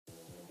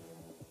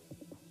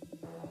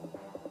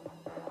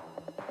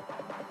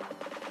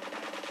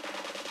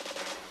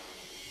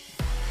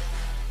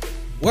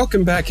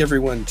Welcome back,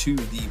 everyone, to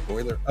the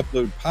Boiler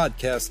Upload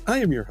podcast. I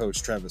am your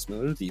host, Travis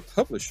Miller, the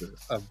publisher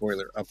of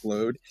Boiler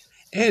Upload.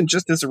 And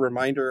just as a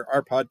reminder,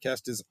 our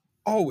podcast is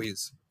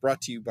always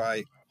brought to you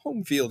by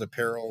Home Field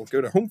Apparel.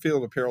 Go to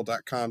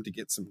homefieldapparel.com to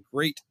get some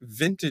great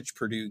vintage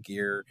Purdue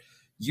gear.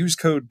 Use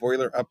code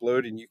Boiler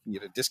Upload and you can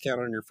get a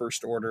discount on your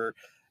first order.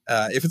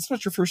 If it's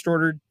not your first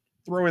order,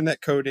 throw in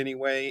that code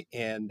anyway,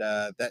 and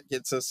that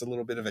gets us a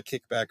little bit of a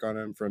kickback on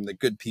them from the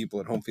good people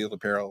at Home Field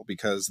Apparel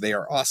because they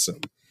are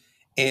awesome.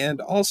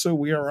 And also,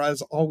 we are,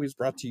 as always,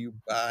 brought to you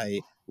by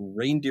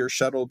Reindeer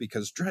Shuttle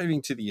because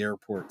driving to the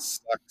airport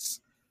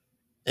sucks.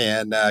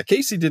 And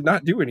Casey did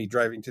not do any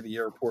driving to the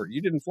airport.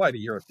 You didn't fly to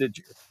Europe, did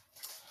you?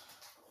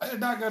 I did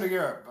not go to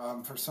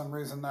Europe. For some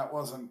reason, that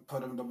wasn't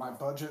put into my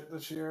budget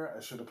this year.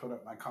 I should have put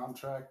up my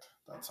contract.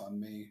 That's on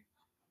me.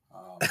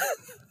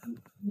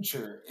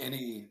 Sure,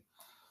 any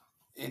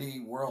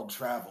world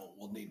travel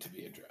will need to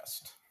be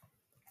addressed.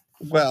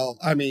 Well,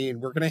 I mean,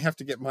 we're going to have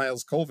to get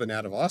Miles Colvin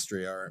out of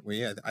Austria, aren't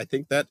we? I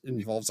think that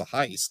involves a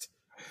heist.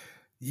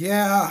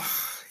 Yeah.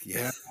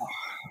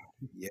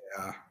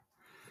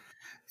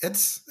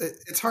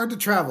 It's hard to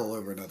travel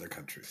over in other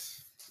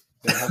countries.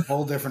 They have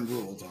whole different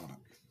rules on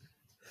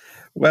it.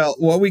 Well,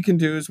 what we can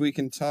do is we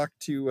can talk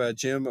to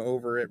Jim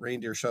over at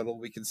Reindeer Shuttle.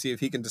 We can see if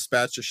he can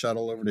dispatch a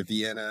shuttle over to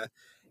Vienna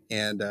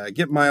and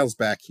get Miles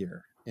back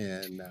here.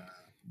 And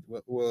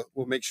we'll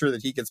make sure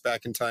that he gets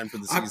back in time for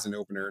the season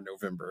opener in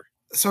November.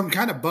 So I'm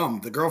kind of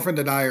bummed. The girlfriend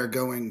and I are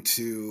going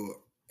to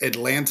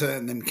Atlanta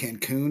and then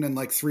Cancun in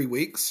like 3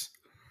 weeks.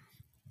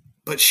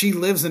 But she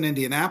lives in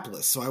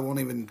Indianapolis, so I won't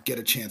even get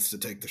a chance to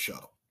take the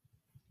shuttle.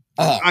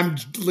 I'm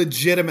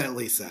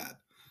legitimately sad.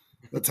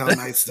 That's how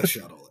nice the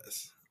shuttle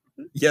is.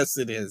 Yes,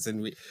 it is.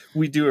 And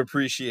we do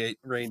appreciate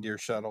Reindeer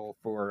Shuttle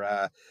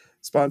for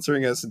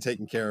sponsoring us and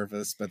taking care of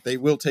us. But they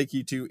will take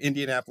you to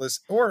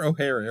Indianapolis or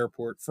O'Hare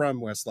Airport from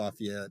West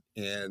Lafayette.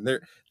 And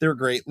they're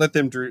great. Let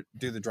them do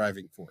the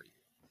driving for you.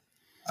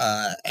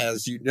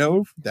 As you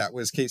know, that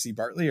was Casey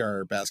Bartley,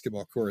 our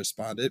basketball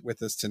correspondent,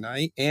 with us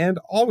tonight, and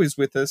always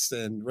with us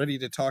and ready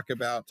to talk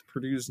about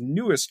Purdue's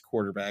newest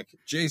quarterback,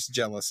 Jace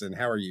Jellison.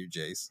 How are you,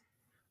 Jace?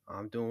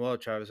 I'm doing well,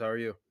 Travis. How are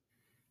you?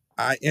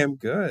 I am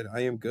good.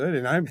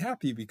 And I'm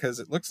happy because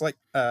it looks like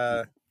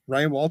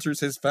Ryan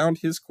Walters has found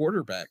his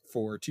quarterback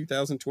for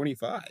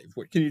 2025.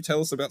 What can you tell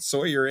us about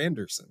Sawyer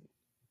Anderson?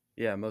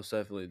 Yeah, most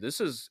definitely.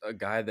 This is a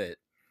guy that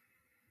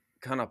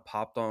kind of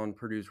popped on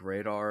Purdue's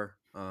radar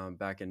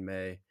back in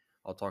May.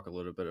 I'll talk a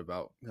little bit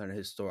about kind of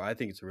his story. I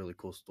think it's a really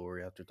cool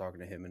story after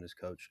talking to him and his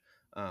coach.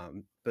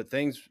 But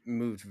things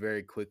moved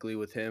very quickly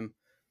with him.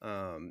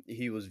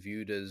 He was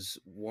viewed as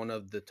one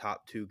of the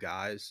top two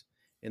guys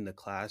in the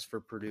class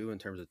for Purdue in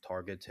terms of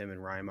targets, him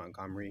and Ryan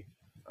Montgomery,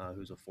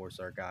 who's a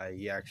four-star guy.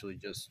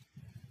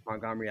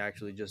 Montgomery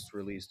actually just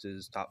released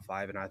his top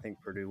five, and I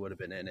think Purdue would have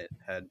been in it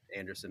had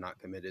Anderson not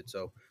committed.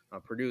 So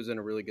Purdue is in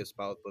a really good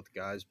spot with both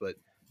guys, but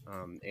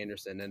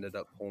Anderson ended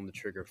up pulling the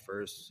trigger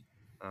first.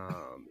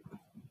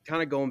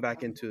 Kind of going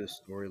back into his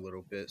story a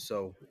little bit.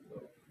 So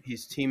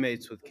he's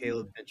teammates with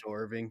Caleb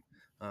Mitchell-Irving,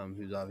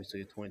 who's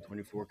obviously a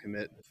 2024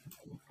 commit,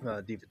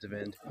 defensive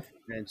end.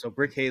 And so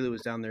Brick Haley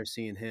was down there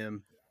seeing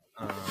him.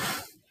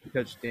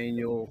 Coach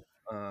Daniel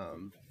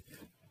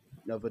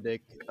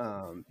Novodik,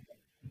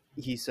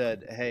 he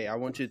said, "Hey, I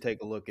want you to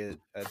take a look at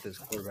this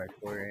quarterback,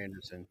 Sawyer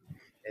Anderson."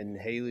 And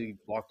Haley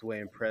walked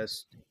away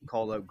impressed,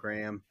 called up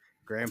Graham.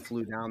 Graham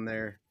flew down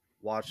there,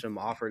 watched him,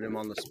 offered him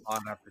on the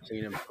spot after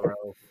seeing him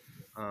throw.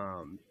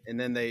 And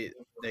then they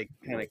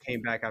kind of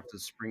came back after the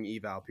spring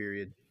eval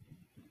period,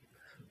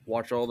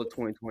 watched all the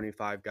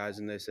 2025 guys,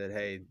 and they said,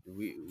 "Hey,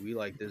 we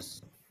like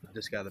this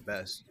guy the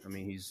best. I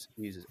mean, he's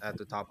at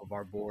the top of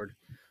our board."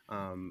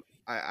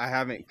 I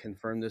haven't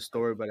confirmed this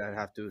story, but I'd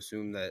have to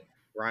assume that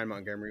Ryan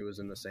Montgomery was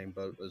in the same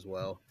boat as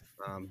well,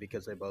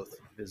 because they both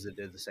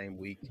visited the same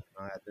week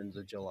at the end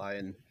of July.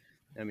 And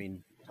I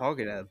mean,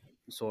 talking to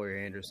Sawyer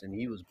Anderson,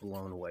 he was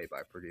blown away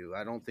by Purdue.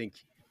 I don't think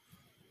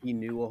he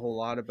knew a whole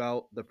lot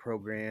about the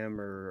program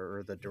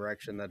or the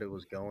direction that it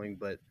was going,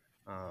 but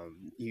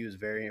he was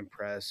very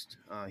impressed.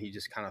 He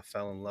just kind of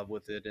fell in love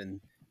with it,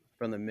 and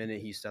from the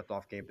minute he stepped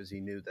off campus,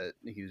 he knew that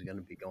he was going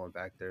to be going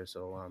back there.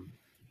 So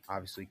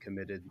obviously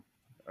committed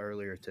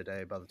earlier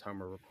today by the time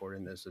we're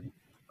recording this. And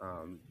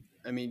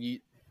I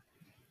mean,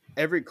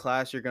 every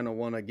class you're going to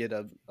want to get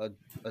a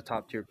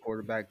top-tier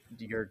quarterback,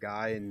 your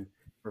guy, and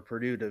for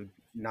Purdue to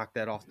knock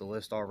that off the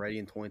list already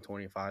in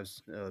 2025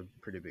 is a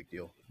pretty big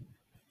deal.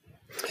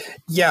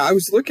 Yeah, I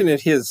was looking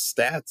at his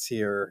stats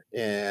here,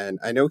 and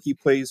I know he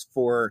plays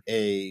for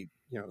a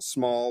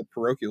small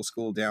parochial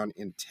school down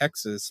in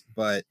Texas,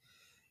 but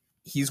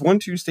he's won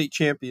 2 state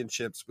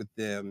championships with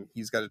them.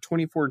 He's got a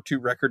 24-2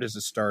 record as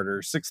a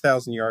starter,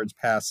 6,000 yards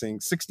passing,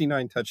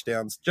 69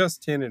 touchdowns,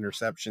 just 10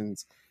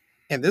 interceptions.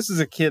 And this is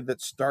a kid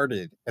that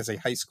started as a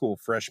high school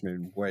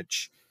freshman,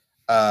 which,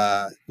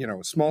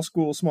 small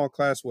school, small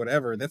class,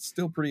 whatever, that's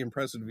still pretty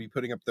impressive to be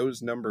putting up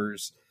those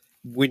numbers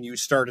when you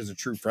start as a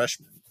true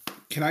freshman.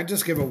 Can I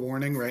just give a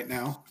warning right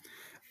now?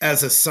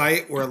 As a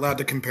site, we're allowed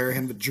to compare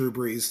him to Drew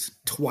Brees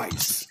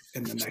twice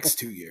in the next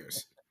 2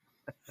 years.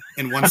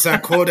 And once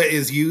that quota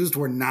is used,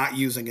 we're not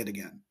using it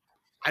again.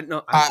 I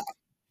know.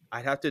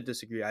 I'd have to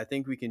disagree. I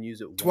think we can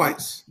use it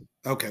Twice.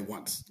 Okay,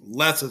 once.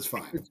 Less is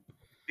fine.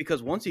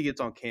 because once he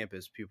gets on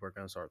campus, people are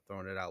going to start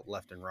throwing it out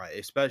left and right,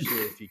 especially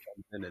if he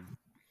comes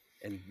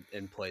in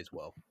and plays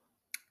well.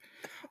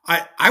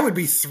 I would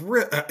be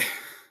thrilled.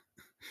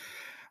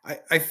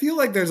 I feel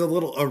like there's a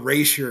little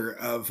erasure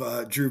of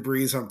Drew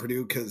Brees on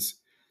Purdue because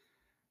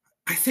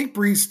I think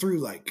Brees threw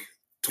like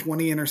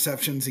 20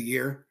 interceptions a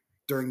year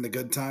during the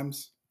good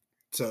times.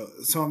 So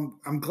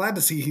I'm glad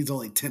to see he's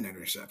only 10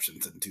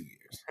 interceptions in 2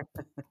 years.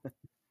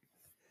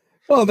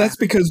 Well, that's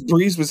because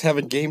Brees was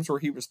having games where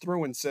he was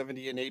throwing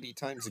 70 and 80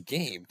 times a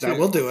game, too. That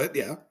will do it,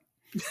 yeah.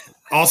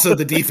 Also,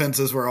 the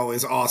defenses were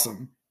always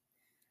awesome.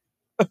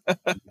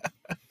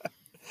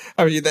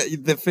 I mean,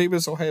 the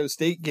famous Ohio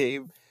State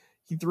game,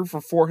 he threw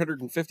for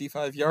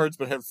 455 yards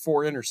but had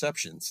 4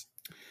 interceptions.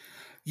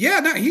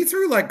 Yeah, no, he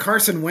threw like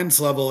Carson Wentz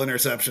level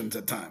interceptions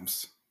at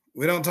times.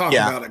 We don't talk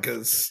about it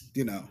because,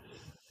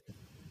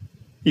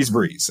 he's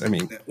Brees. I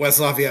mean,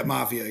 West Lafayette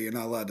Mafia, you're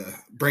not allowed to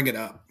bring it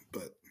up.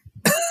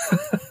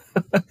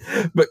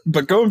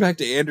 but going back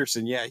to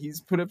Anderson, yeah,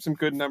 he's put up some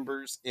good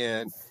numbers,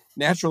 and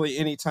naturally,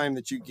 anytime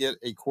that you get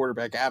a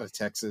quarterback out of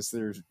Texas,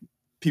 there's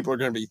people are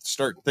going to be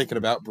starting thinking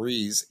about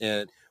Brees,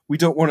 and we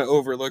don't want to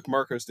overlook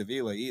Marcos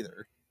Davila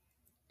either.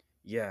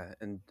 Yeah,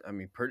 and I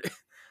mean,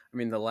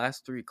 the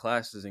last 3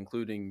 classes,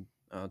 including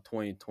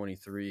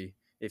 2023,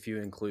 if you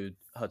include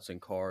Hudson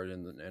Card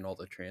and all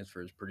the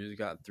transfers, Purdue's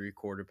got 3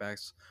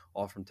 quarterbacks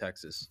all from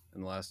Texas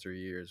in the last 3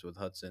 years with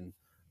Hudson.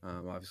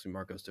 Obviously,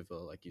 Marcos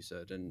Davila, like you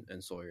said,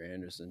 and Sawyer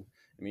Anderson.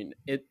 I mean,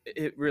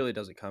 it really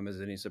doesn't come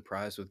as any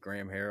surprise with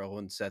Graham Harrell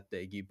and Seth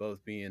Dagey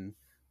both being.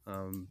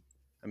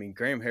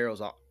 Graham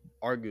Harrell's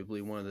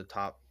arguably one of the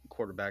top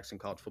quarterbacks in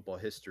college football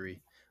history.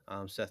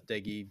 Seth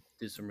Dagey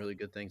did some really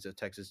good things at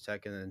Texas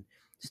Tech, and then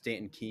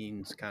Stanton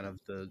Keen's kind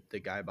of the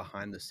guy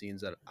behind the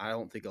scenes that I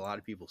don't think a lot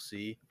of people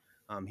see.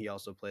 He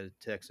also played at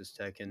Texas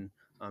Tech, and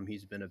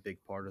he's been a big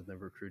part of the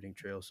recruiting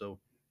trail. So,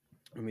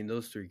 I mean,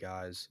 those 3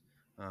 guys.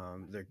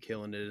 They're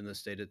killing it in the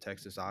state of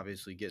Texas,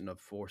 obviously getting a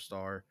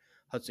 4-star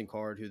Hudson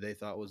Card, who they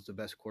thought was the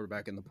best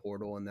quarterback in the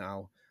portal, and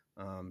now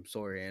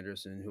Sawyer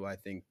Anderson, who I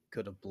think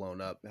could have blown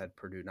up had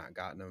Purdue not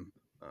gotten him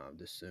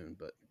this soon.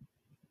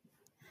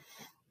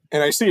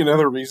 And I see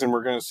another reason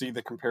we're going to see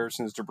the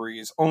comparisons to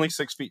Brees. Only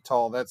 6 feet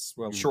tall. That's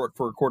short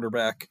for a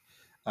quarterback.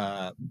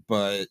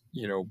 But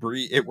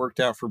Brees, it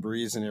worked out for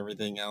Brees and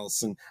everything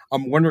else. And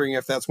I'm wondering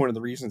if that's one of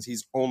the reasons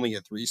he's only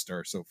a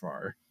 3-star so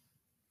far.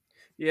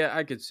 Yeah,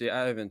 I could see.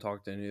 I haven't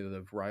talked to any of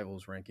the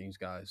Rivals rankings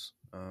guys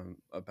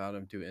about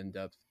him too in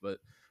depth, but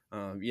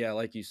yeah,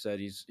 like you said,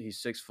 he's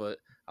 6 foot.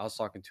 I was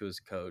talking to his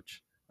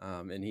coach,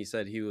 and he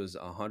said he was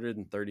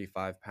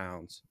 135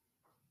 pounds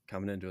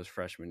coming into his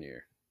freshman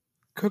year.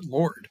 Good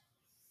Lord!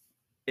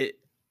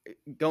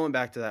 Going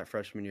back to that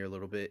freshman year a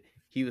little bit,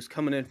 he was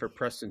coming in for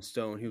Preston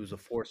Stone. He was a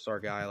 4-star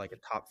guy, like a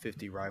top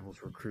 50 Rivals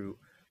recruit.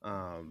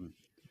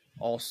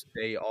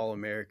 All-state,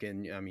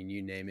 All-American. I mean,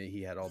 you name it.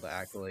 He had all the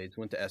accolades.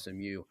 Went to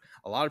SMU.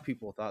 A lot of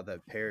people thought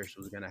that Parrish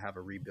was going to have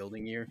a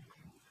rebuilding year.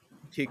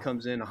 Kid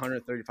comes in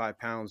 135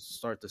 pounds to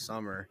start the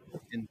summer,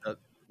 ends up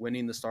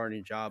winning the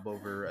starting job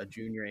over a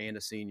junior and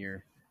a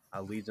senior.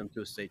 Leads them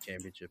to a state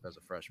championship as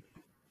a freshman.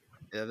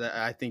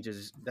 I think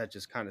that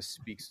just kind of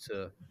speaks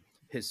to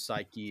his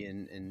psyche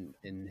and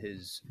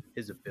his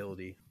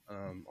ability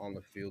on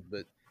the field.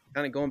 But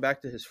kind of going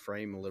back to his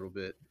frame a little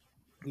bit,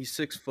 he's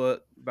 6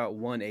 foot, about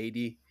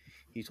 180.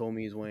 He told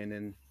me he's weighing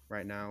in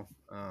right now.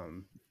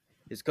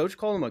 His coach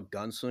called him a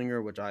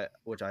gunslinger,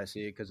 which I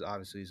see because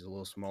obviously he's a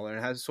little smaller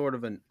and has sort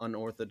of an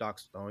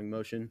unorthodox throwing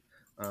motion.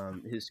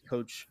 His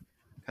coach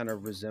kind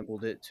of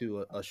resembled it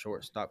to a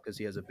shortstop because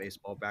he has a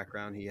baseball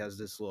background. He has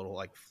this little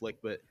like flick,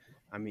 but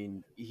I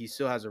mean, he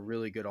still has a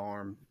really good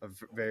arm, a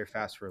very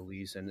fast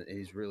release, and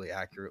he's really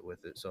accurate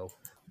with it. So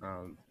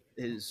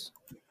his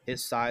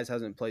size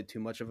hasn't played too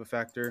much of a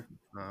factor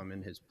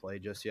in his play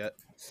just yet.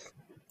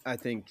 I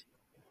think,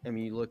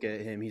 you look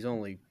at him, he's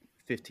only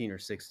 15 or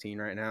 16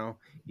 right now.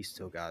 He's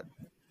still got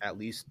at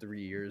least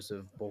 3 years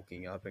of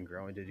bulking up and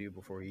growing to do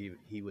before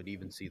he would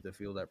even see the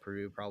field at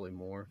Purdue, probably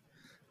more.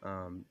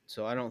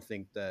 So I don't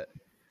think that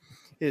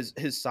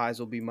his size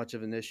will be much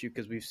of an issue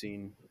because we've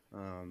seen.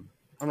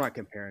 I'm not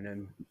comparing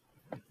him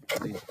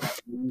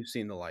because we've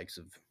seen the likes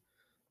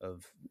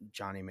of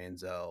Johnny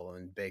Manziel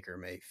and Baker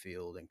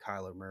Mayfield and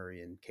Kyler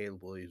Murray and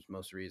Caleb Williams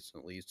most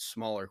recently,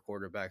 smaller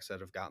quarterbacks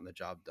that have gotten the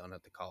job done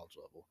at the college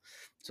level.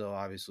 So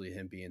obviously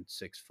him being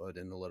 6 foot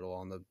and a little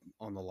on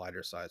the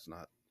lighter side is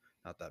not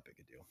that big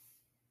a deal.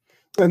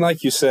 And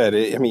like you said,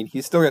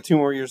 he's still got 2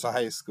 more years of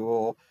high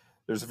school.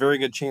 There's a very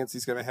good chance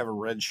he's going to have a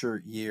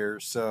redshirt year.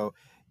 So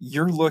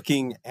you're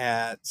looking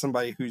at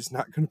somebody who's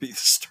not going to be the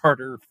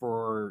starter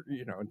for,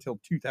 until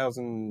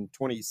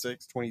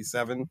 2026,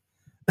 27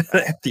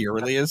 at the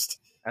earliest.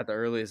 At the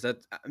earliest.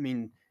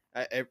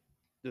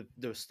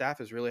 The staff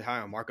is really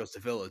high on Marcos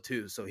Davila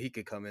too, so he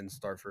could come in,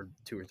 start for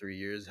 2 or 3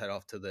 years, head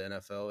off to the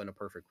NFL in a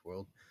perfect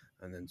world,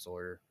 and then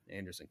Sawyer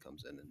Anderson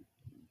comes in and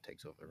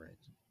takes over the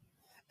reins.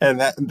 And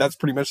that's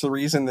pretty much the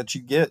reason that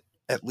you get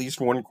at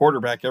least one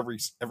quarterback every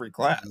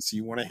class.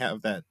 You want to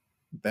have that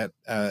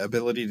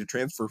ability to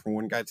transfer from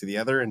one guy to the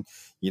other, and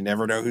you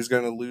never know who's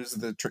going to lose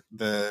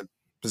the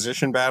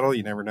position battle.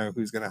 You never know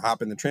who's going to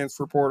hop in the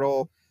transfer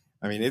portal.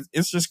 I mean,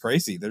 it's just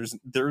crazy.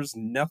 There's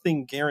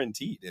nothing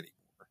guaranteed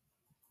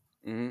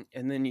anymore.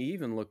 And then you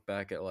even look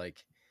back at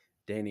like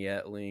Danny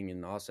Etling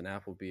and Austin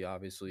Appleby.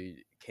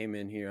 Obviously, came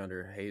in here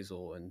under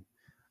Hazel and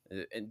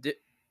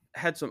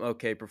had some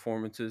okay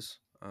performances.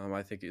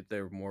 I think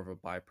they were more of a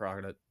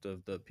byproduct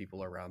of the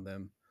people around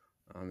them,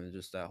 and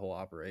just that whole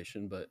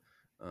operation. But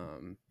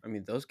I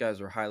mean, those guys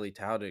were highly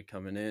touted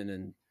coming in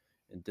and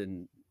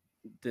didn't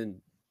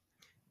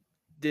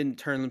didn't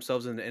turn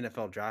themselves into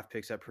NFL draft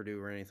picks at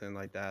Purdue or anything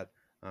like that.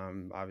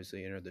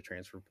 Obviously entered the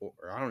transfer portal,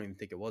 or I don't even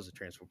think it was a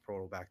transfer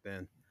portal back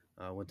then.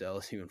 Went to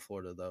LSU in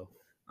Florida though,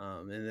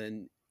 and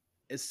then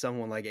it's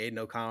someone like Aiden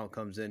O'Connell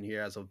comes in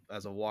here as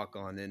a walk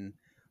on and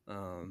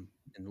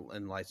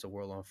lights the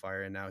world on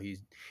fire. And now he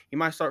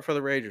might start for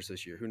the Raiders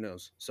this year. Who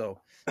knows?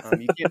 So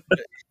you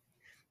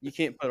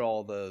can't put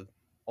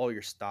all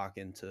your stock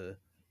into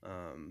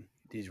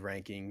these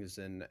rankings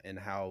and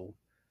how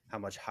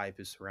much hype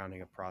is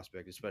surrounding a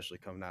prospect, especially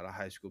coming out of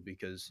high school.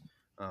 Because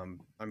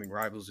I mean,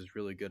 Rivals is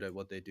really good at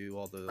what they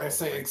do. I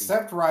say, rankings.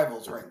 except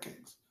Rivals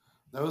rankings,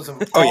 those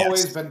have Oh,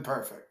 always yes. been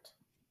perfect.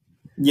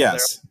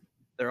 Yes.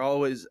 They're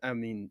always. I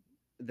mean,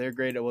 they're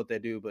great at what they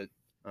do, but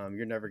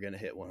you're never going to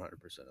hit 100%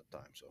 of the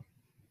time. So.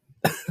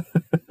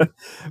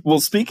 Well,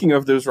 speaking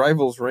of those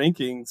Rivals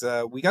rankings,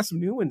 we got some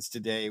new ones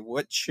today.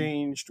 What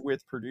changed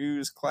with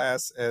Purdue's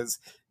class, as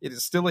it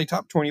is still a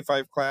top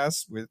 25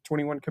 class with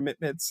 21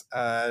 commitments,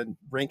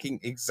 ranking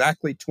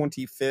exactly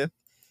 25th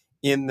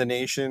in the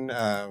nation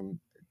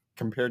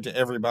compared to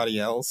everybody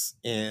else.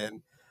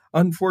 And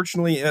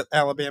unfortunately,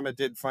 Alabama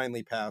did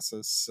finally pass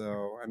us.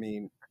 So, I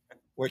mean,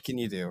 what can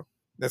you do?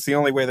 That's the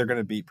only way they're going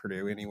to beat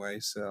Purdue anyway.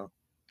 So.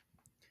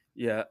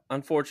 Yeah,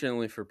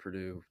 unfortunately for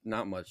Purdue,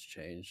 not much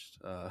changed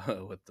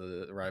with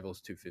the Rivals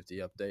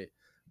 250 update.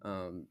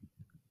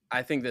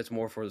 I think that's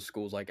more for the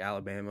schools like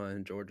Alabama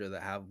and Georgia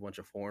that have a bunch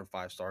of 4 and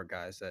 5 star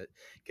guys that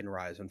can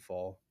rise and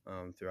fall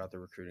throughout the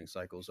recruiting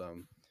cycles.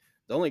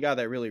 The only guy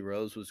that really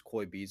rose was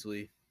Coy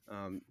Beasley.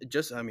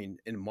 I mean,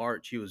 in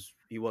March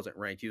he wasn't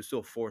ranked. He was still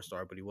a 4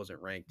 star, but he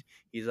wasn't ranked.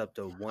 He's up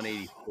to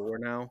 184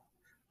 now,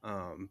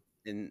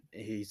 and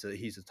he's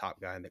a top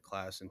guy in the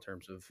class in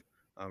terms of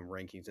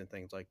rankings and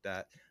things like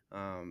that.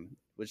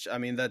 Which I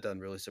mean, that doesn't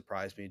really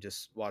surprise me.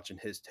 Just watching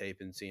his tape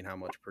and seeing how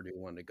much Purdue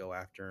wanted to go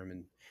after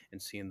him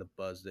and seeing the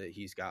buzz that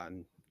he's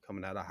gotten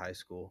coming out of high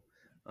school.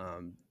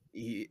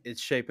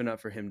 It's shaping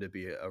up for him to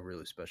be a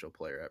really special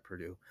player at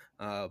Purdue.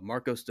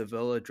 Marcos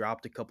Davila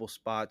dropped a couple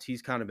spots.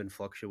 He's kind of been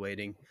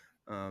fluctuating,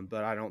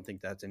 but I don't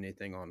think that's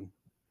anything on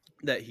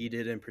that he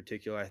did in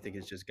particular. I think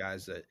it's just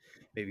guys that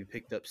maybe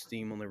picked up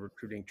steam on the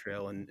recruiting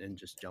trail and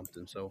just jumped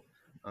him. So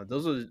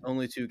those are the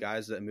only 2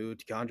 guys that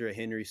moved. Condre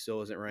Henry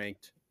still isn't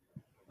ranked.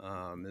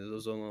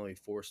 Those are only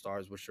 4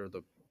 stars, which are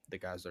the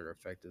guys that are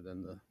affected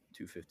in the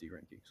 250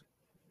 rankings.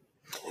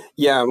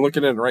 Yeah, I'm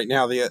looking at it right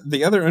now.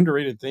 The other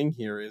underrated thing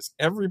here is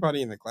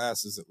everybody in the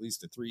class is at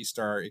least a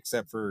 3-star,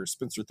 except for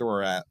Spencer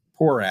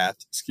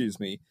Porath,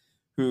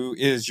 who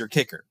is your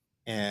kicker,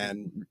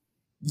 and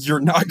you're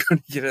not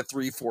going to get a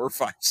 3, 4,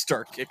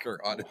 5-star kicker,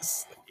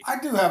 honestly. I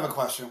do have a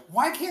question.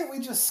 Why can't we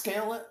just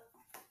scale it?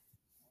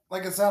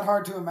 Like, it's that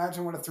hard to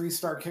imagine what a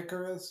 3-star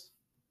kicker is?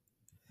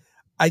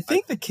 I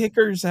think the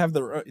kickers have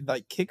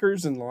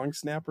kickers and long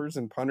snappers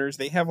and punters.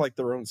 They have like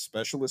their own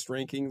specialist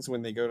rankings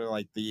when they go to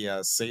like the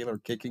sailor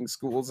kicking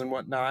schools and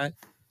whatnot.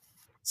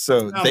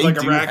 So Sounds they like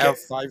a do racket. have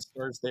 5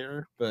 stars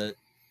there, but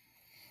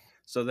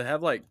So they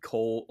have like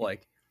Cole,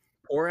 like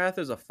Porath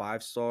is a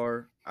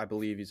 5-star. I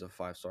believe he's a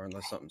 5-star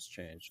unless something's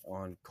changed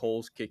on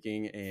Cole's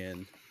kicking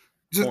and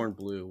Corn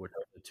Blue, which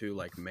are the 2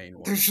 like main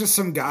ones. There's just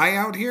some guy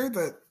out here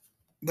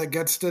that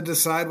gets to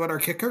decide what our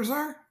kickers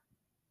are.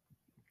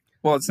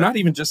 well, it's not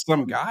even just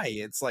some guy.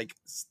 It's like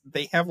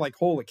they have like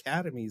whole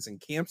academies and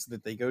camps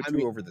that they go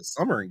to over the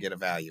summer and get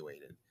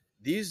evaluated.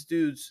 These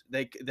dudes,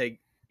 they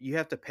you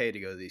have to pay to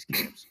go to these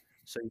camps.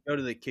 So you go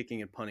to the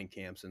kicking and punting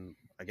camps and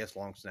I guess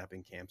long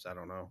snapping camps. I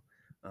don't know.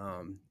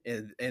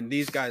 And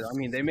these guys, I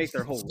mean, they make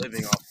their whole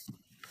living off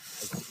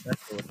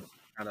of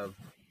kind of,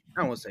 I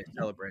don't want to say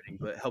celebrating,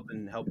 but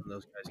helping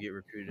those guys get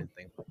recruited and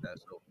things like that.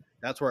 So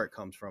that's where it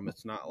comes from.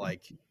 It's not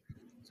like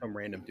some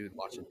random dude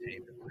watching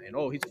tape and saying,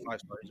 "Oh, he's a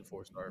 5-star, he's a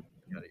 4-star,"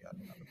 yada yada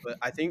yada. But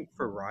I think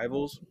for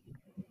Rivals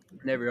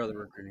and every other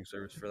recruiting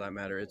service for that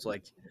matter, it's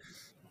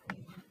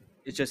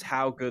just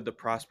how good the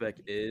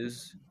prospect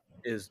is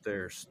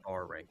their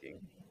star ranking.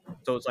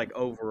 So it's like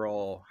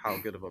overall, how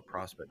good of a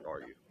prospect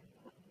are you?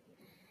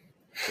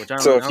 Which I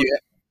don't know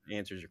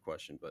answers your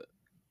question, but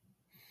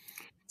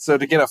so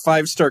to get a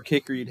 5-star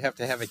kicker, you'd have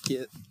to have a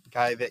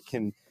guy that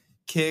can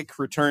kick,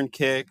 return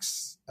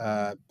kicks,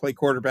 play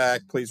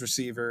quarterback, plays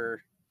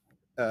receiver,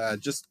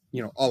 just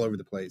all over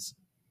the place.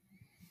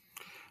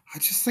 I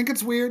just think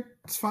it's weird.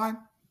 It's fine.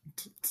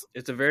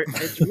 It's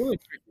really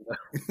tricky.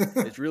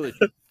 It's really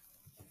tricky.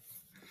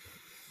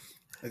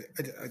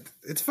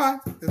 It's fine.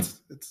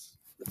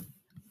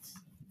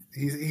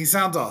 He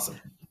sounds awesome.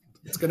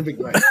 It's going to be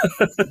great.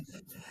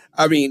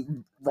 I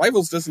mean,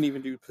 Rivals doesn't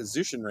even do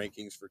position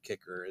rankings for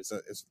kicker, at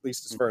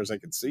least as far as I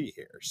can see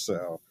here.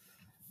 So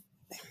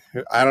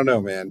I don't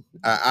know, man.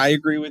 I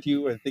agree with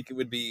you. I think it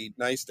would be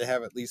nice to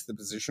have at least the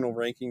positional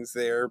rankings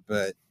there,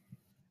 but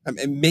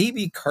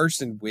maybe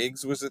Carson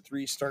Wiggs was a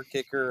 3-star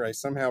kicker. I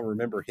somehow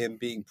remember him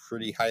being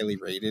pretty highly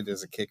rated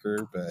as a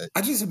kicker, but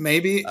I just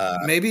maybe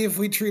if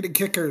we treated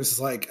kickers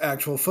like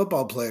actual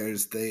football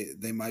players,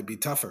 they might be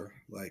tougher.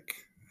 Like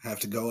have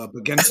to go up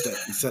against it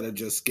instead of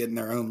just getting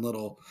their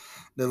little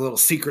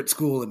secret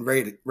school and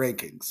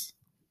rankings.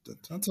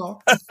 That's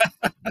all.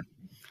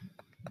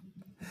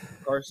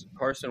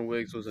 Carson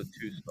Wiggs was a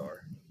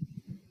 2-star.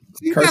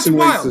 See, that's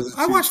wild.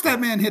 I watched that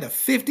man hit a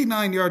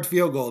 59-yard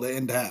field goal to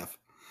end half.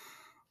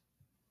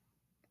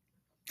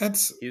 I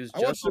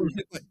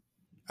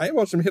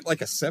watched him hit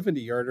like a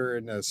 70-yarder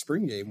in a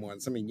spring game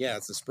once. I mean, yeah,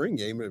 it's a spring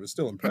game, but it was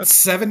still impressive.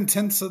 That's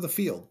 7/10 of the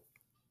field.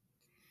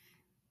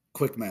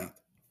 Quick math.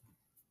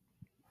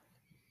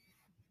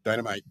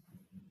 Dynamite.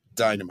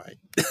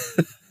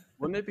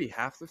 Wouldn't it be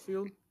half the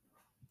field?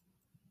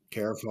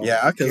 Careful.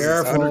 Yeah,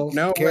 careful.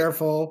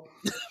 Careful.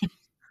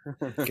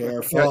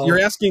 Careful. You're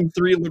asking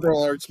 3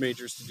 liberal arts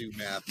majors to do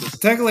math.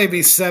 Technically, it'd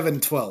be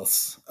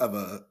 7/12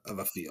 of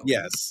a field.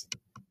 Yes.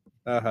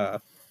 Yeah.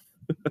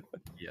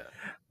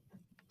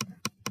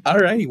 All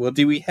right. Well,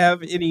 do we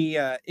have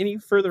any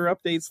further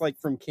updates, like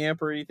from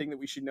camp or anything that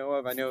we should know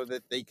of? I know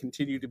that they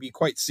continue to be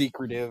quite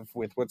secretive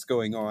with what's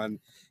going on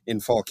in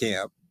fall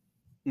camp.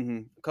 Mm-hmm.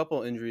 A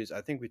couple injuries. I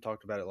think we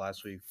talked about it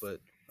last week, but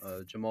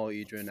Jamal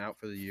Edrin out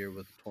for the year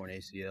with a torn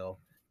ACL.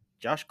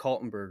 Josh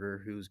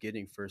Kaltenberger, who's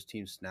getting first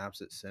team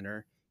snaps at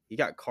center, he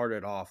got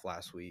carted off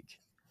last week.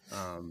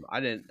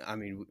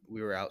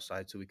 We were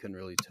outside, so we couldn't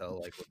really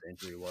tell like what the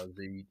injury was.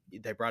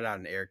 They brought out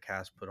an air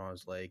cast, put on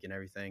his leg and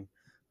everything.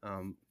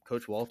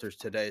 Coach Walters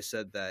today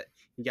said that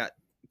he got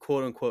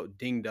quote unquote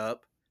dinged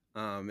up,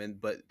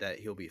 but that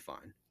he'll be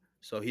fine.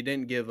 So he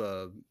didn't give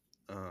a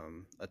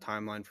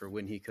timeline for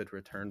when he could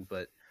return,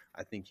 but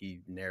I think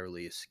he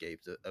narrowly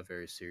escaped a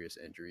very serious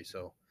injury.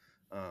 So,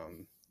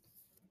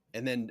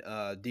 and then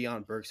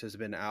Deion Burks has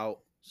been out.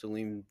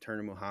 Salim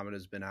Turner Muhammad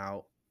has been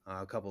out.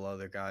 A couple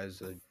other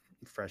guys,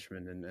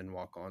 freshmen and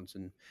walk-ons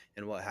and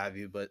what have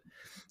you. But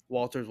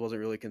Walters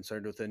wasn't really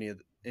concerned with any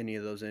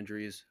of those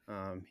injuries.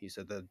 He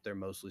said that they're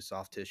mostly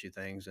soft tissue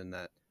things and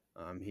that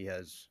he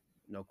has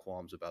no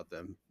qualms about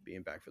them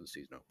being back for the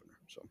season opener.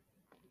 So,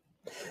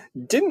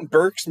 didn't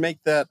Burks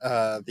make that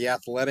the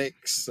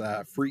athletics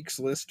freaks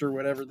list or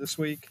whatever this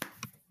week?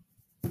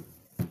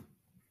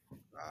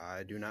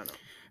 I do not know.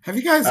 Have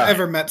you guys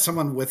ever met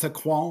someone with a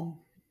qualm?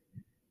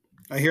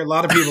 I hear a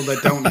lot of people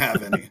that don't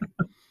have any.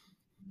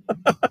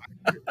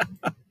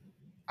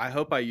 I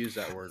hope I use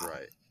that word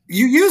right.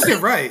 You used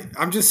it right.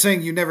 I'm just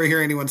saying you never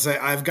hear anyone say,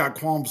 I've got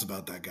qualms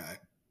about that guy.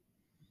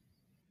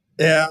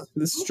 Yeah,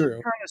 this is true.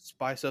 I'm trying to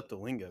spice up the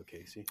lingo,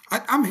 Casey.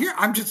 I'm here.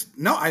 I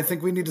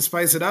think we need to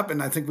spice it up,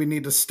 and I think we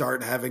need to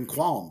start having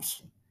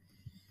qualms.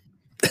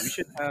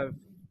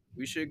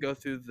 We should go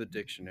through the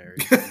dictionary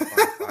and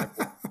find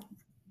 5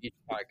 each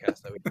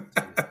podcast that we can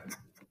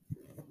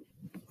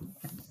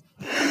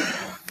do.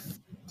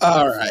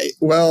 All right.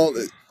 Well,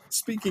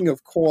 speaking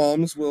of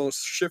qualms, we'll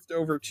shift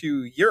over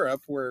to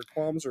Europe, where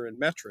qualms are in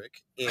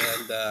metric,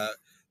 and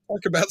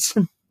talk about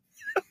some.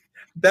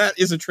 That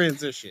is a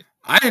transition.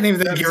 I didn't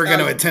even think you were going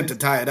to attempt to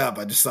tie it up.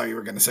 I just thought you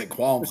were going to say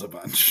qualms a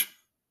bunch.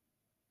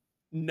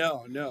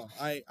 No.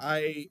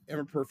 I am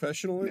a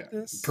professional at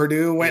this.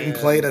 Purdue went and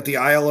played at the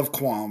Isle of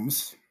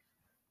Qualms.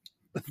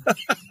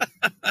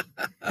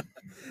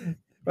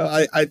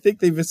 Well, I think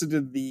they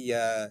visited the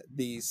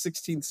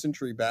 16th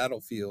century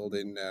battlefield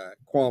in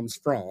Qualms,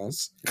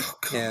 France,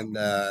 and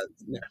all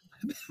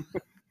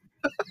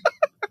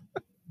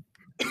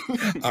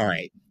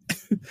right.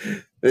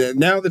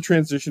 Now the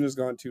transition has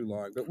gone too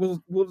long, but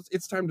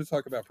it's time to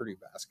talk about Purdue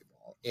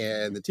basketball.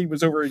 And the team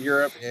was over in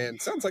Europe,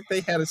 and sounds like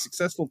they had a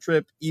successful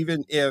trip,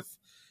 even if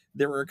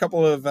there were a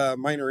couple of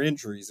minor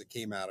injuries that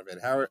came out of it.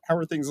 How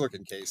are things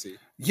looking, Casey?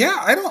 Yeah,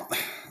 I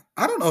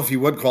don't know if you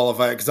would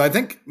qualify, because I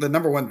think the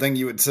number one thing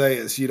you would say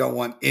is you don't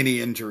want any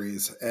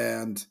injuries.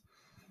 And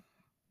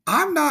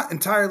I'm not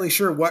entirely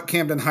sure what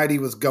Camden Heide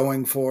was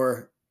going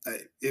for.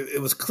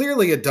 It was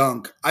clearly a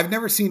dunk. I've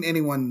never seen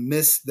anyone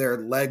miss their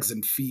legs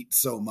and feet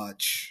so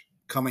much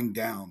coming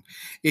down.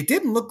 It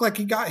didn't look like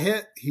he got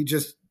hit. He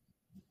just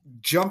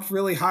jumped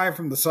really high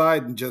from the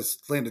side and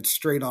just landed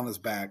straight on his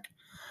back.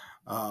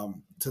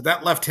 So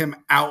that left him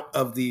out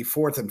of the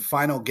fourth and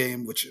final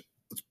game, which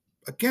was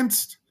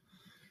against,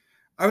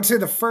 I would say,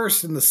 the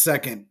first and the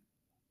second.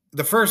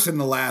 The first and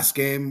the last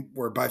game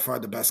were by far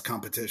the best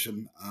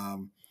competition.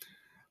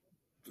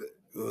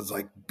 It was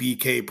like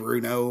BK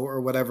Bruno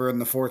or whatever in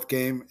the fourth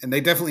game. And they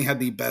definitely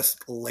had the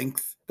best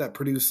length that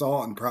Purdue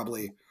saw and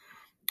probably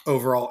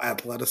overall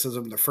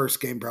athleticism. The first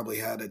game probably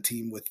had a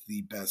team with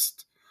the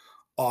best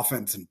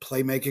offense and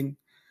playmaking.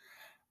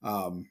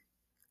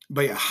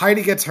 But yeah,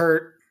 Heide gets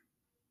hurt.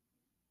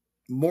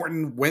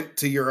 Morton went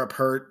to Europe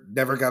hurt,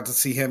 never got to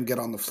see him get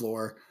on the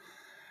floor.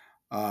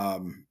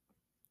 And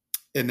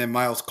then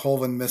Miles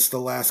Colvin missed the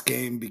last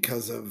game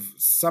because of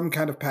some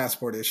kind of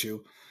passport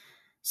issue.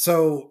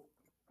 So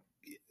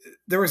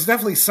there was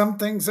definitely some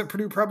things that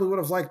Purdue probably would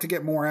have liked to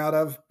get more out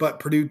of, but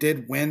Purdue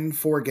did win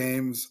 4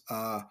 games.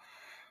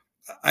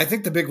 I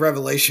think the big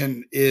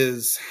revelation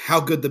is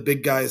how good the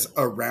big guys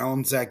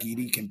around Zach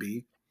Edey can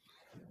be.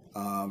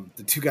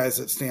 The 2 guys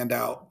that stand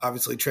out,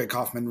 obviously Trey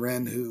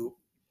Kaufman-Renn, who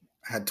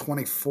had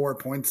 24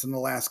 points in the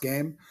last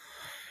game,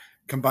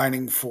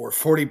 combining for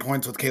 40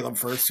 points with Caleb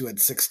Furst, who had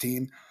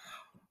 16.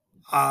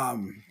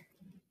 I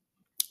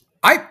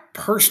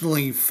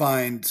personally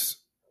find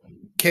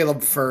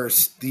Caleb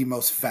Furst the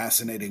most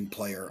fascinating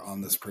player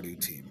on this Purdue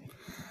team.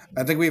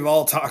 I think we've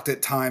all talked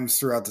at times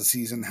throughout the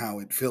season how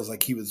it feels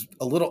like he was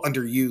a little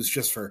underused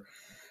just for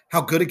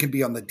how good it can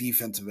be on the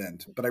defensive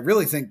end. But I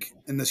really think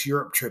in this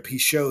Europe trip, he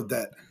showed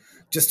that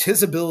just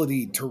his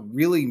ability to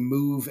really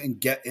move and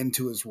get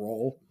into his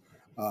role,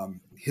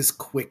 his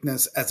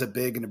quickness as a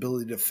big and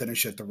ability to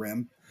finish at the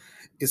rim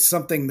is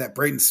something that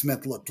Braden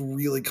Smith looked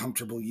really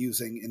comfortable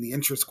using in the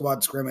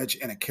intra-squad scrimmage,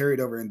 and it carried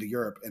over into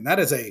Europe. And that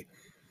is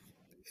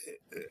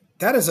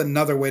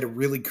another way to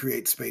really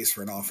create space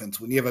for an offense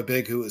when you have a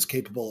big who is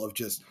capable of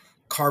just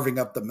carving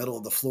up the middle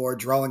of the floor,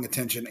 drawing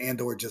attention,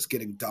 and or just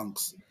getting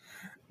dunks.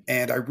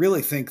 And I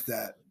really think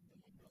that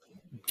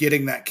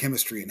getting that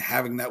chemistry and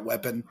having that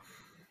weapon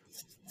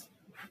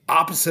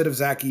opposite of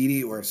Zach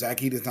Edey, or if Zach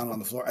Edey is not on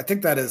the floor, I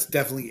think that is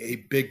definitely a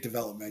big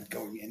development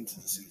going into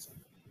the season.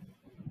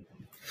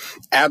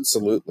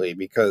 Absolutely,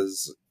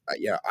 because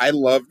I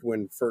loved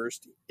when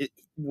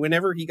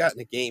whenever he got in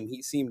a game,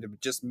 he seemed to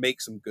just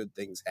make some good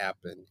things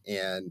happen.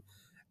 And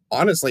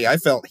honestly, I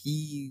felt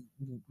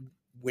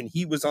when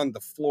he was on the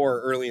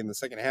floor early in the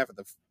second half of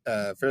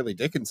the Fairleigh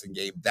Dickinson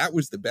game, that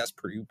was the best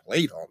Purdue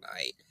played all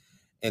night.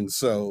 And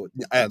so,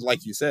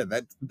 like you said,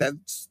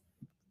 that's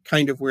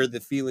kind of where the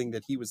feeling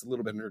that he was a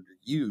little bit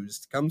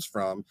underused comes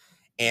from.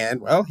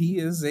 And well, he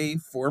is a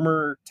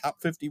former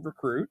top 50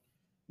 recruit,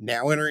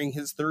 now entering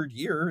his 3rd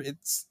year.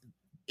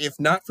 If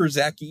not for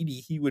Zach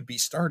Edey, he would be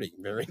starting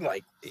very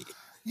likely.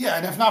 Yeah,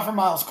 and if not for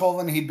Miles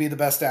Colvin, he'd be the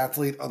best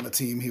athlete on the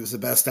team. He was the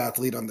best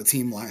athlete on the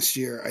team last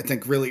year. I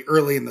think really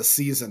early in the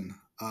season,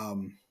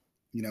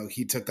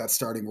 he took that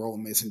starting role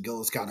when Mason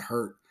Gillis got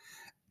hurt.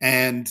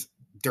 And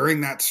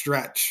during that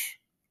stretch,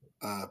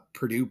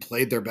 Purdue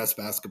played their best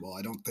basketball.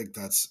 I don't think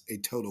that's a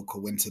total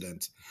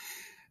coincidence.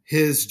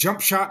 His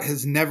jump shot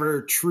has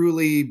never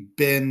truly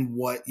been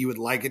what you would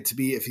like it to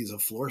be if he's a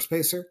floor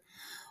spacer.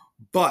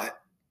 But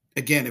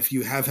again, if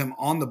you have him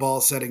on the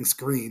ball setting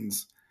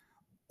screens,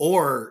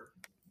 or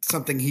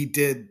something he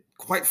did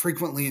quite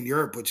frequently in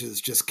Europe, which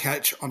is just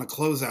catch on a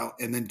closeout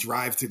and then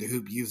drive through the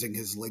hoop using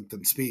his length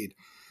and speed,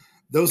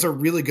 those are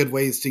really good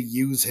ways to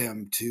use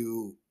him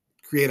to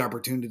create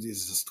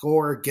opportunities to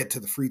score, get to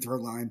the free throw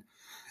line.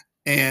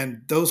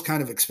 And those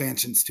kind of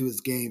expansions to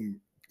his game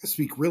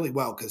speak really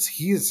well, because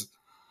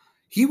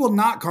he will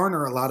not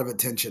garner a lot of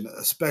attention,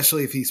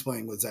 especially if he's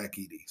playing with Zach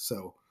Edey.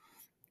 So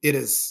it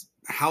is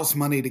house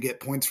money to get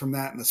points from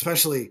that. And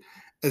especially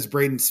as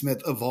Braden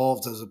Smith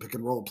evolves as a pick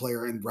and roll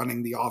player and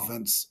running the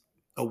offense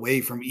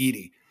away from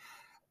Edey,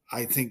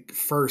 I think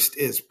Furst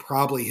is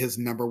probably his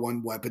number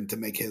one weapon to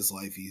make his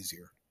life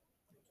easier.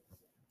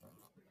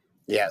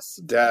 Yes,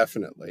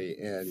 definitely.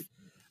 And,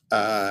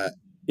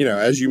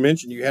 as you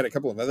mentioned, you had a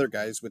couple of other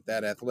guys with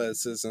that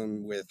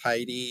athleticism with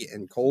Heidi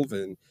and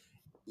Colvin.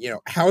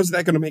 How is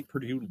that going to make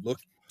Purdue look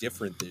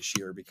different this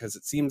year? Because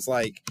it seems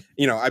like,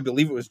 I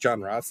believe it was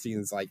John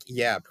Rothstein's like,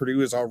 yeah,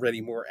 Purdue is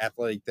already more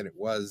athletic than it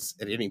was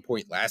at any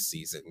point last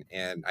season.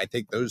 And I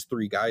think those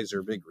 3 guys are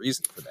a big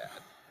reason for that.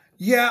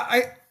 Yeah,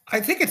 I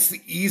think it's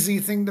the easy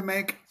thing to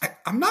make.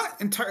 I'm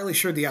not entirely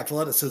sure the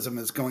athleticism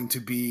is going to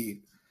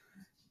be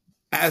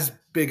as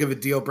big of a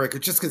deal breaker,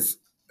 just because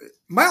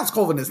Miles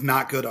Colvin is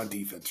not good on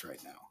defense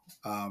right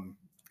now.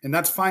 And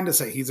that's fine to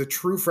say. He's a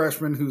true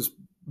freshman who's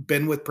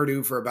been with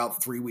Purdue for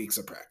about 3 weeks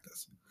of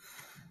practice.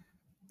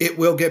 It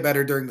will get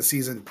better during the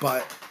season,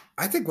 but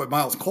I think what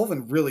Miles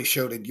Colvin really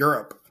showed in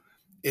Europe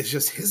is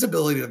just his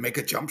ability to make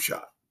a jump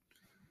shot.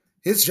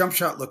 His jump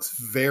shot looks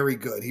very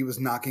good. He was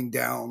knocking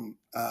down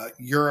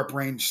Europe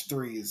range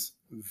threes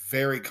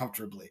very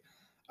comfortably.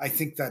 I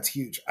think that's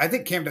huge. I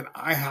think Camden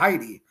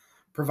Heidi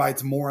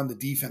provides more on the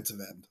defensive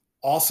end.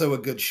 Also a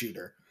good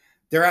shooter.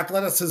 Their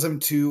athleticism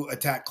to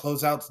attack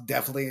closeouts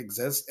definitely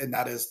exists, and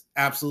that is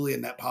absolutely a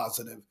net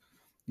positive.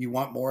 You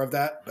want more of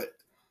that, but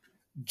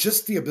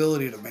just the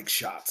ability to make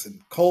shots.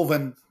 And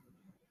Colvin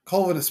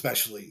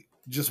especially,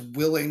 just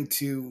willing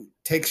to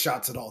take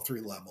shots at all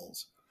 3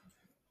 levels,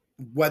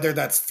 whether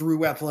that's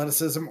through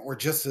athleticism or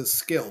just his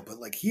skill.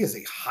 But he is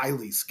a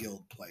highly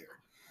skilled player,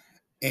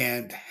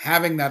 and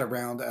having that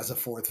around as a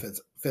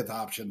fifth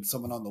option,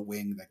 someone on the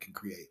wing that can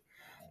create,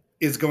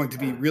 is going to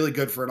be really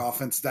good for an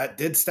offense that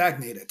did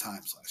stagnate at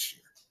times last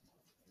year.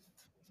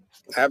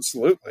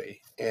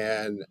 Absolutely.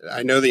 And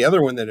I know the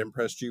other one that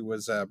impressed you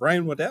was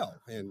Brian Waddell,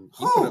 and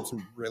he put up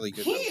some really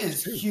good numbers. He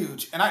is too.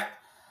 huge. And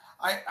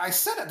I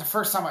said it the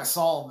first time I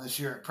saw him this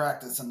year at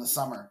practice in the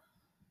summer.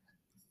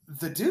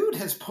 The dude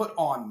has put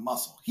on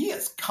muscle. He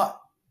has cut.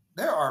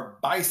 There are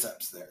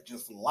biceps there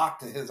just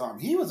locked to his arm.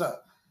 He was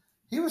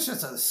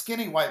just a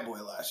skinny white boy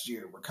last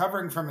year,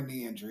 recovering from a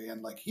knee injury,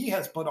 and like he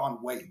has put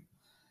on weight.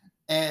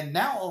 And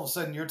now all of a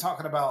sudden you're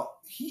talking about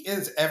he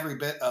is every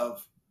bit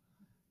of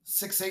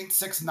 6'8",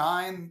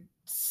 6'9",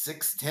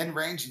 6'10"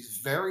 range. He's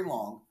very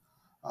long.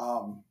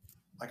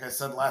 Like I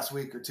said last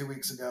week or 2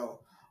 weeks ago,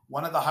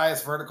 one of the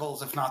highest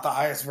verticals, if not the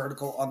highest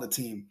vertical on the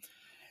team.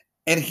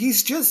 And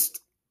he's just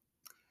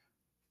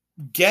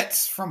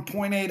gets from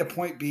point A to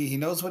point B. He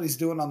knows what he's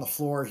doing on the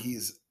floor.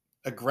 He's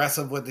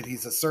aggressive with it.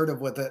 He's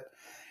assertive with it.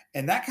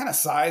 And that kind of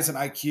size and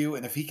IQ,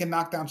 and if he can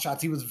knock down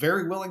shots, he was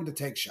very willing to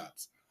take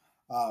shots.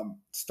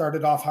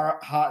 Started off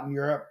hot in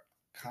Europe,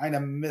 kind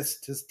of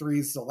missed his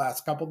threes the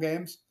last couple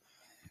games.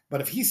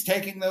 But if he's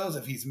taking those,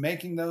 if he's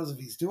making those, if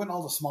he's doing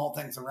all the small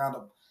things around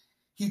him,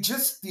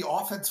 the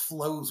offense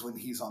flows when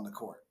he's on the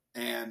court.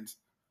 And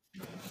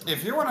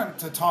if you want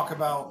to talk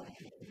about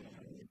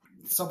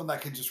someone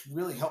that can just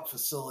really help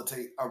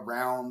facilitate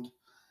around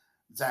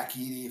Zach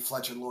Edey,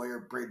 Fletcher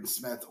Lawyer, Braden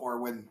Smith,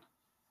 or when,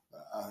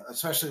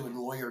 especially when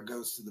Lawyer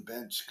goes to the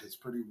bench, because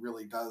Purdue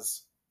really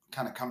does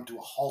kind of come to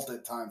a halt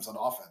at times on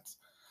offense.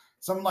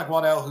 Someone like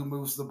Waddell who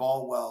moves the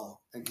ball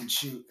well and can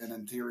shoot and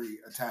in theory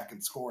attack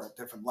and score at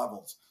different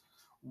levels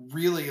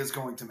really is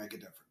going to make a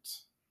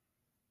difference.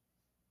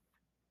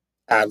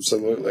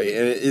 Absolutely.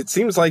 And it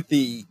seems like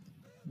the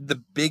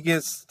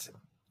biggest,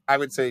 I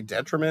would say,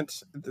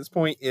 detriment at this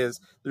point is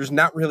there's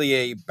not really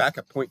a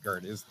backup point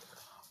guard. Is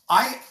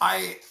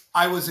I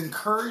was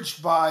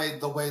encouraged by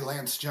the way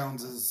Lance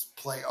Jones's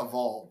play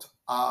evolved.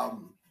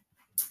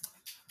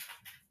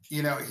 He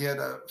had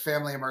a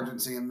family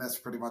emergency and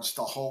missed pretty much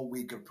the whole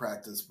week of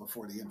practice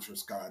before the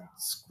interest god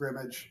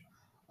scrimmage.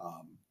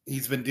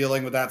 He's been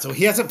dealing with that. So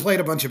he hasn't played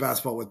a bunch of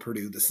basketball with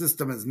Purdue. The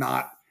system is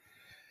not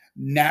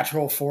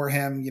natural for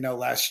him.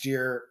 Last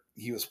year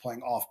he was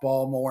playing off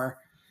ball more.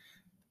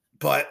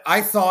 But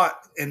I thought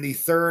in the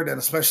third and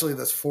especially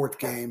this fourth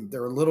game,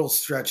 there were little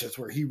stretches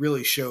where he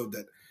really showed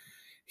that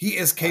he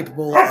is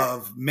capable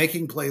of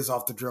making plays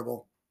off the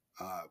dribble,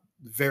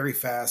 very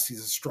fast.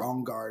 He's a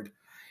strong guard.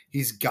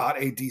 He's got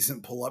a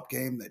decent pull-up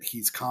game that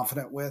he's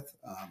confident with.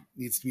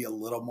 Needs to be a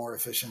little more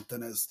efficient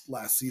than his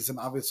last season,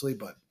 obviously.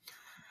 But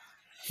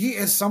he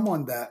is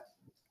someone that,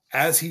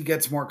 as he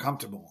gets more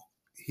comfortable,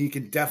 he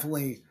can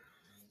definitely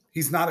 –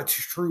 he's not a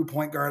true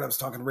point guard. I was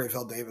talking to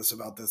Raphael Davis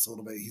about this a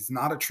little bit. He's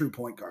not a true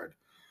point guard.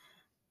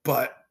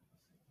 But,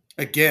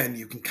 again,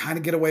 you can kind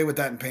of get away with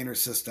that in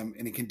Painter's system,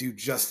 and he can do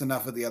just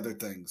enough of the other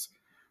things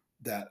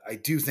that I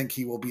do think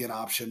he will be an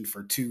option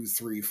for 2,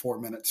 3,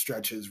 4-minute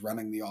stretches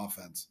running the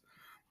offense.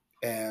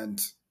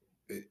 And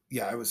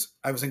I was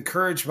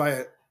encouraged by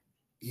it.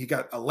 He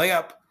got a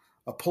layup,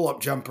 a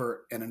pull-up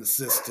jumper, and an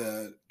assist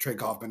to Trey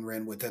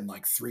Kaufman-Renn within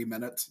like 3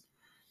 minutes.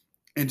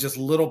 And just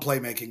little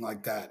playmaking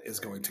like that is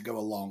going to go a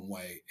long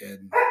way.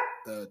 In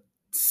the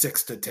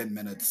 6 to 10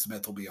 minutes,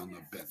 Smith will be on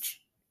the bench.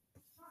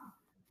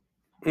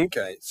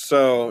 Okay,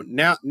 so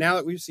now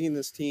that we've seen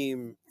this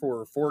team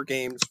for 4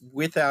 games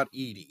without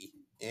Edey,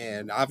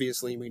 and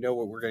obviously we know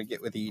what we're going to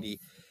get with Edey,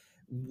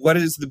 what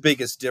is the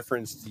biggest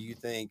difference, do you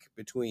think,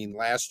 between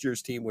last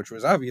year's team, which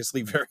was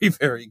obviously very,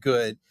 very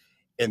good,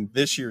 and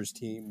this year's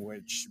team,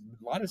 which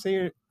a lot of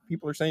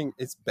people are saying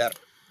it's better?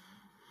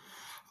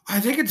 I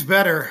think it's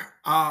better.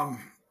 I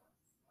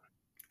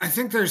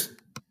think there's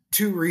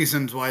 2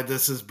 reasons why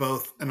this is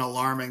both an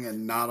alarming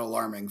and not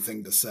alarming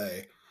thing to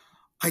say.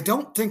 I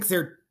don't think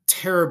they're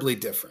terribly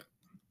different.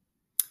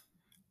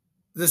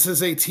 This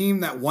is a team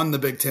that won the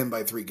Big Ten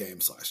by 3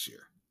 games last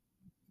year.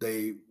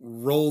 They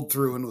rolled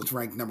through and was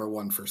ranked number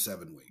 1 for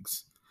 7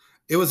 weeks.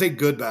 It was a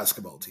good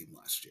basketball team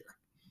last year.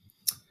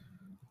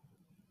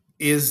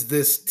 Is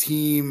this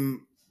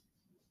team...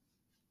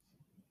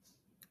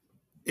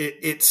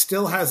 It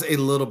still has a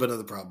little bit of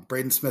the problem.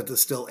 Braden Smith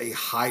is still a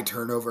high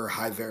turnover,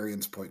 high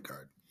variance point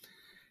guard.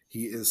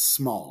 He is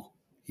small.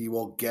 He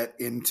will get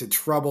into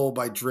trouble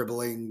by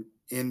dribbling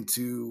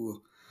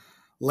into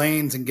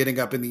lanes and getting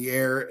up in the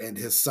air, and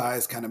his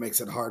size kind of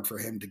makes it hard for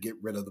him to get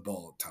rid of the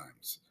ball at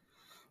times.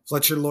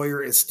 Fletcher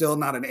Lawyer is still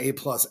not an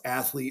A-plus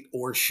athlete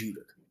or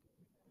shooter.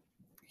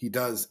 He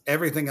does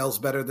everything else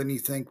better than you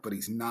think, but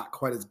he's not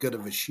quite as good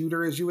of a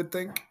shooter as you would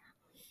think.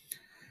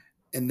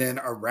 And then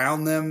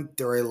around them,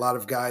 there are a lot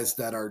of guys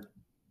that are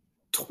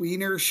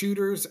tweener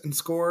shooters and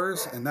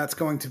scorers, and that's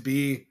going to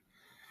be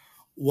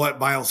what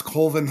Miles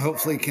Colvin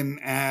hopefully can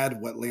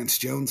add, what Lance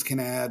Jones can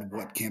add,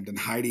 what Camden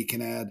Heide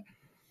can add.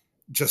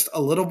 Just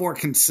a little more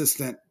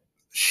consistent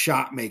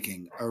shot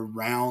making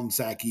around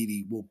Zach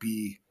Edey will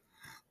be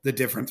the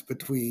difference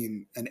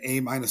between an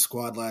A-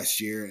 squad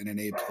last year and an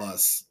A+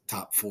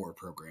 top 4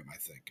 program, I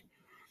think.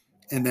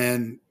 And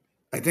then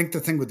I think the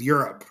thing with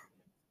Europe,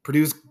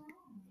 Purdue's,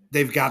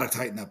 they've got to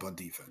tighten up on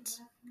defense.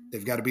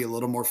 They've got to be a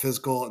little more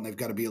physical, and they've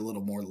got to be a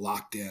little more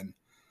locked in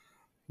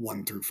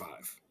 1 through 5.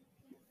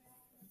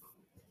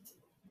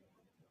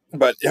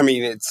 But, I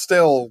mean, it's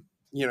still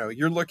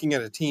you're looking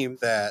at a team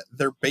that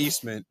their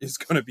basement is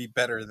going to be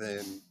better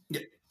than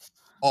Yeah.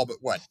 all but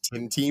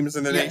 10 teams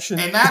in the nation.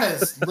 And that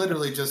is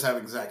literally just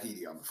having Zach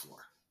Edey on the floor.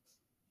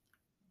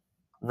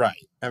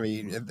 Right. I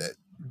mean,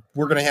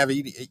 we're going to have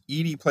Edey.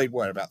 Edey played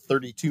about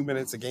 32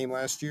 minutes a game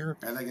last year.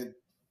 I think it.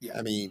 Yeah.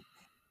 I mean,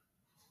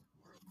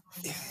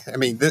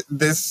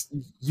 this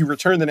you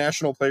return the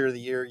National Player of the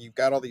Year. You've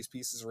got all these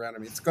pieces around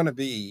him. It's going to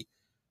be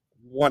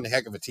one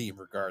heck of a team,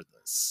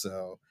 regardless.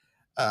 So,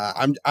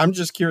 I'm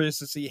just curious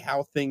to see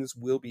how things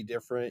will be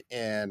different.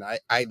 And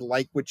I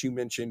like what you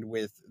mentioned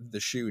with the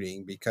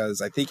shooting,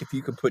 because I think if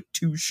you can put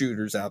two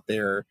shooters out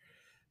there,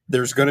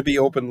 there's going to be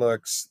open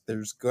looks.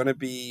 There's going to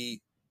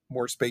be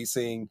more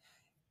spacing,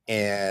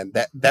 and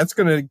that's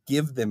going to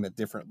give them a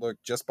different look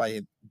just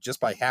by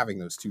having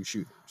those two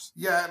shooters.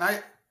 Yeah,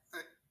 and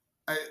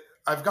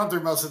I've gone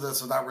through most of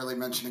this without really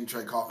mentioning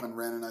Trey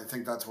Kaufman-Renn, and I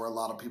think that's where a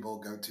lot of people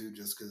go to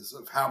just because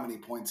of how many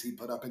points he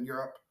put up in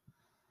Europe.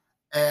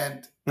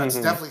 And that's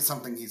definitely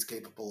something he's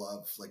capable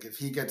of. Like, if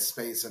he gets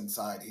space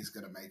inside, he's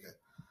going to make it.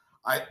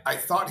 I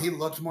thought he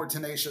looked more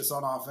tenacious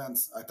on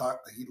offense. I thought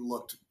he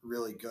looked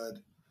really good.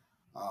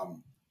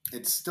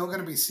 It's still going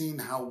to be seen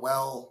how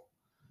well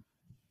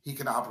he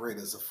can operate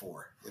as a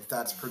 4, if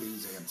that's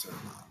Purdue's answer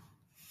or not.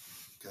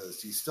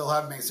 Because you still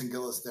have Mason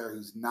Gillis there,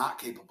 who's not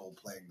capable of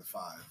playing the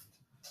 5.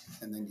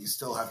 And then you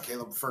still have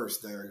Caleb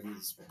First there,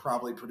 who's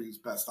probably Purdue's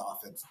best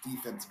offense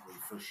defensively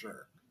for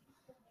sure.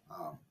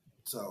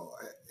 So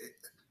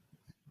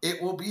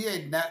it will be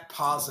a net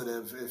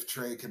positive if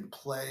Trey can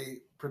play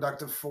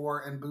productive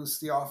 4 and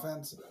boost the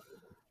offense.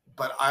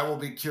 But I will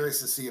be curious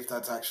to see if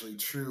that's actually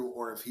true,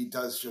 or if he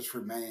does just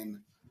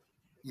remain,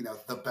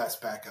 the best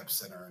backup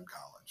center in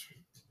college.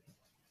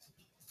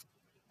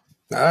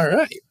 All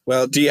right.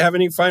 Well, do you have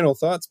any final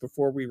thoughts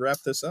before we wrap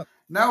this up?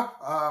 No.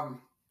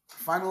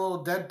 Final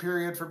little dead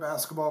period for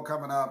basketball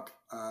coming up.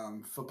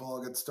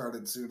 Football gets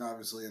started soon,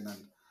 obviously, and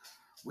then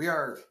we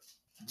are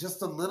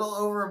just a little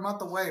over a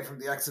month away from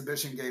the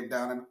exhibition game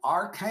down in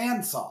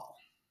Arkansas.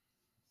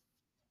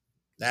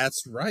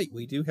 That's right.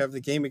 We do have the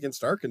game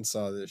against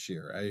Arkansas this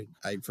year.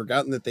 I'd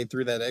forgotten that they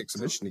threw that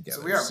exhibition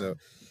together. So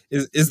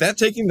is that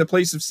taking the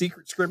place of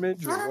secret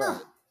scrimmage? I don't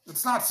know.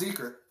 It's not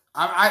secret.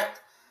 I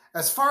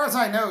as far as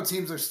I know,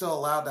 teams are still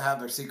allowed to have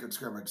their secret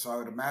scrimmage, so I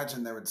would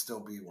imagine there would still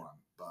be one.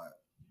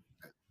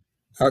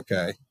 But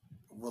okay,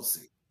 we'll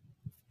see.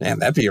 Man,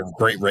 that'd be a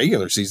great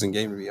regular season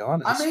game, to be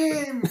honest. I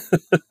mean,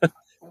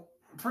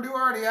 Purdue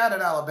already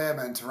added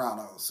Alabama and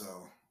Toronto,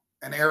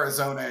 and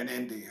Arizona and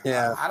Indy.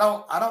 Yeah, I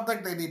don't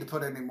think they need to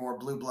put any more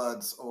blue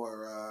bloods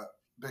or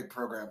big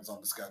programs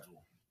on the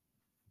schedule.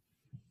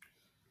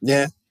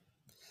 Yeah,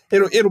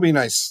 it'll be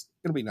nice.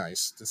 It'll be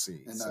nice to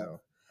see. And,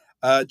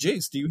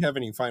 Jace, do you have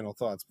any final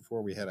thoughts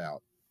before we head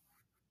out?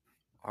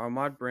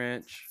 Armad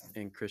Branch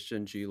and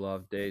Christian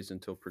G-Love days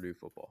until Purdue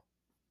football.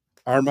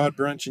 Armad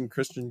Branch and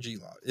Christian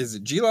G-Love. Is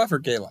it G-Love or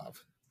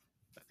G-Love?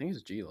 I think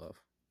it's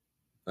G-Love.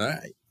 All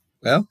right.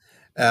 Well,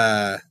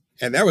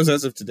 and that was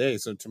as of today,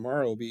 so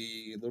tomorrow will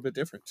be a little bit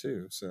different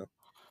too. So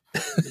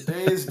the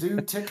days do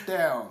tick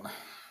down.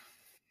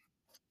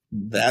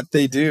 That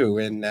they do.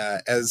 And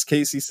as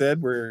Casey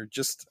said, we're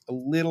just a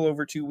little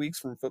over 2 weeks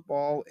from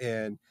football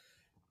and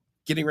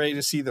getting ready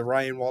to see the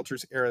Ryan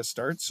Walters era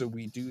start. So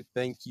we do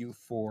thank you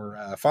for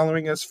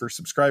following us, for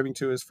subscribing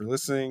to us, for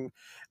listening.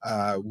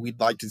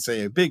 We'd like to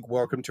say a big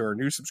welcome to our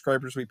new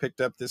subscribers we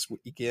picked up this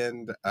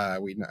weekend. I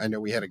know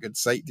we had a good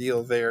site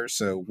deal there,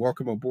 so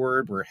welcome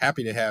aboard. We're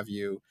happy to have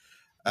you.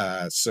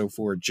 So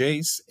for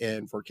Jace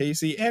and for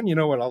Casey, and you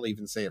know what, I'll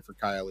even say it for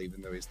Kyle,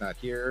 even though he's not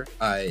here,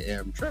 I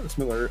am Travis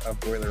Miller of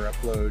Boiler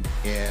Upload,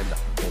 and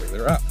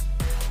Boiler Up.